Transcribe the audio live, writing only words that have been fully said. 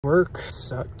Work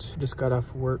sucked. Just got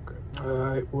off work.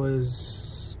 It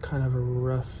was kind of a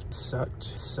rough,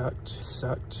 sucked.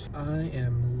 I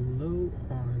am low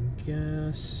on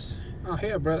gas. Oh,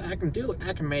 hey, brother, I can do it.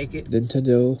 I can make it.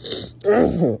 Nintendo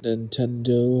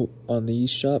on the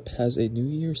eShop has a New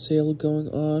Year sale going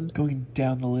on. Going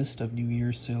down the list of New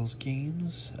Year sales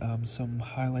games, some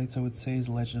highlights I would say is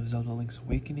Legend of Zelda Link's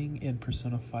Awakening and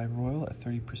Persona 5 Royal at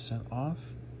 30% off.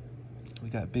 We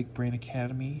got Big Brain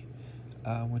Academy,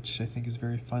 which I think is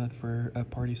very fun for a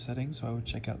party setting, so I would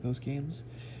check out those games.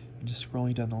 And just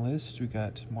scrolling down the list, we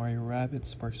got Mario Rabbids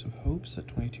Sparks of Hopes at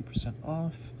 22%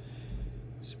 off.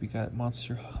 So we got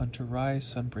Monster Hunter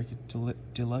Rise Sunbreak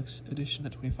Deluxe Edition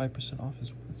at 25% off.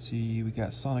 Let's see, we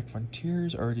got Sonic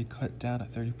Frontiers already cut down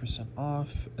at 30% off,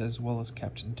 as well as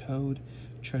Captain Toad,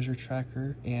 Treasure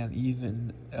Tracker, and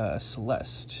even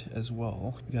Celeste as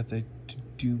well. We got the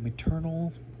Doom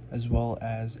Eternal, as well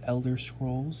as Elder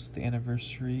Scrolls, the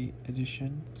Anniversary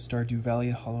Edition, Stardew Valley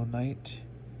and Hollow Knight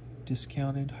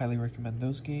discounted. Highly recommend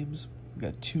those games. We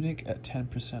got Tunic at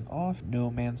 10% off, No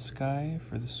Man's Sky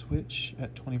for the Switch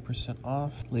at 20%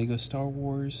 off, Lego Star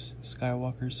Wars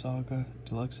Skywalker Saga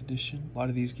Deluxe Edition. A lot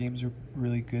of these games are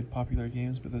really good, popular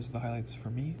games, but those are the highlights for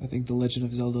me. I think The Legend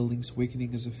of Zelda Link's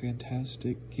Awakening is a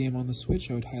fantastic game on the Switch.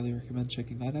 I would highly recommend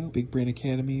checking that out. Big Brain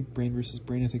Academy, Brain vs.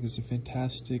 Brain, I think is a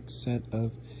fantastic set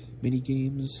of mini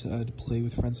games to play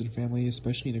with friends and family,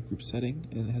 especially in a group setting,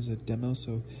 and it has a demo,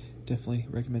 so definitely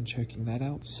recommend checking that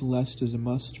out. Celeste is a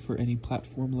must for any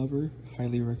platform lover.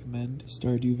 Highly recommend.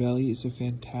 Stardew Valley is a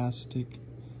fantastic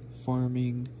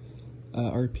farming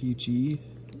RPG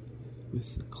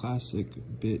with classic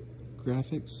bit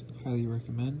graphics. Highly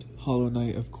recommend. Hollow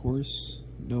Knight, of course.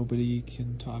 Nobody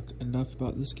can talk enough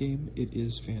about this game. It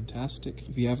is fantastic.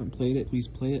 If you haven't played it, please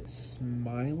play it.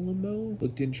 SMILEmo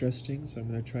looked interesting, so I'm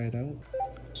going to try it out.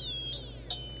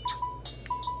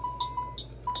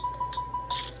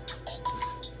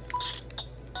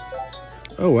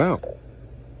 Oh, wow.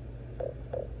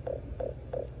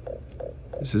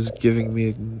 This is giving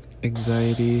me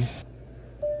anxiety.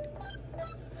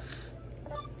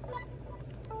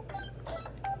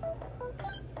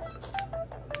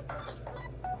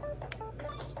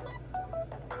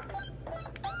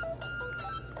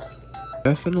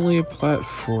 Definitely a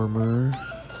platformer,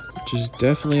 which is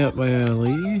definitely up my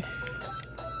alley.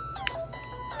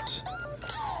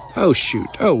 Oh, shoot.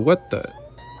 Oh, what the?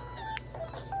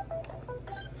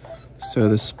 So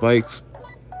the spikes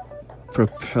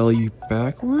propel you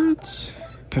backwards?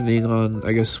 Depending on,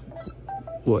 I guess,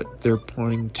 what they're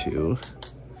pointing to.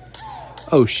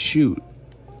 Oh, shoot.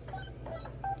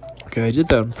 Okay, I did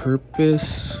that on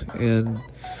purpose, and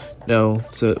no,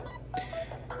 so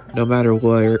no matter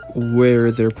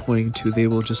where they're pointing to, they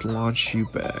will just launch you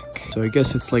back. So I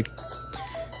guess it's like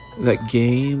that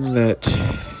game that,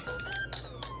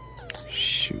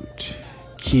 shoot,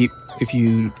 if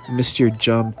you missed your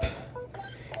jump,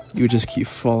 you would just keep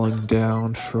falling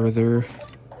down further.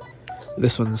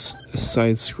 This one's a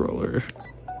side scroller.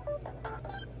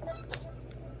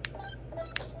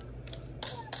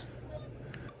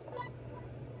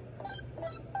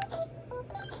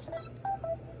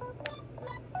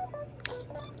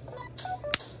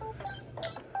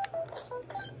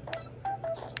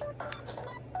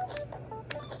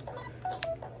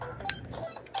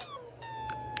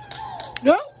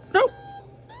 No, no.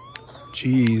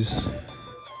 Jeez.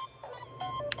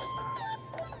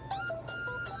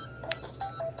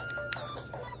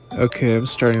 Okay, I'm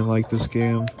starting to like this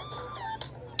game.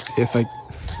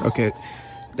 Okay,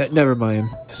 never mind.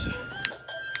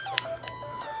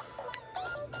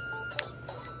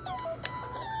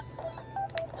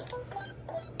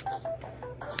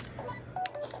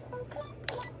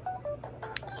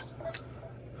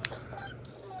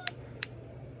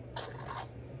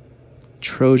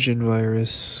 Trojan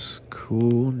virus,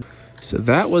 cool. So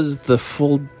that was the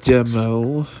full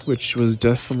demo, which was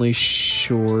definitely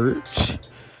short,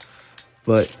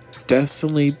 but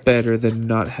definitely better than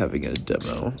not having a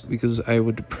demo, because I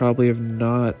would probably have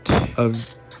not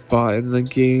bought in the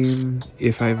game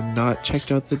if I have not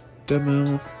checked out the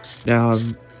demo. Now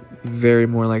I'm very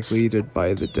more likely to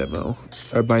buy the demo,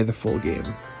 or buy the full game.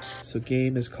 So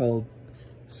game is called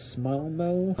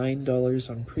SMILEmo, $9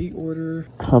 on pre-order.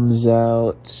 Comes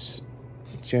out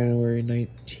January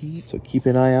 19th, so keep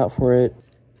an eye out for it.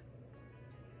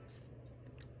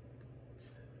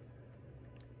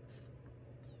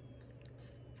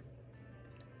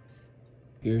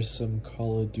 Here's some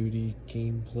Call of Duty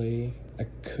gameplay. I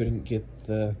couldn't get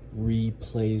the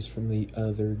replays from the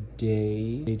other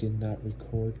day. They did not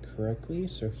record correctly,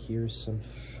 so here's some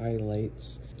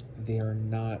highlights. They are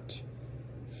not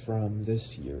from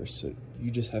this year, so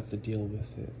You just have to deal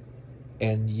with it.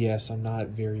 And yes, I'm not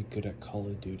very good at Call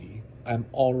of Duty. I'm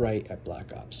alright at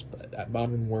Black Ops, but at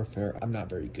Modern Warfare, I'm not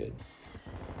very good.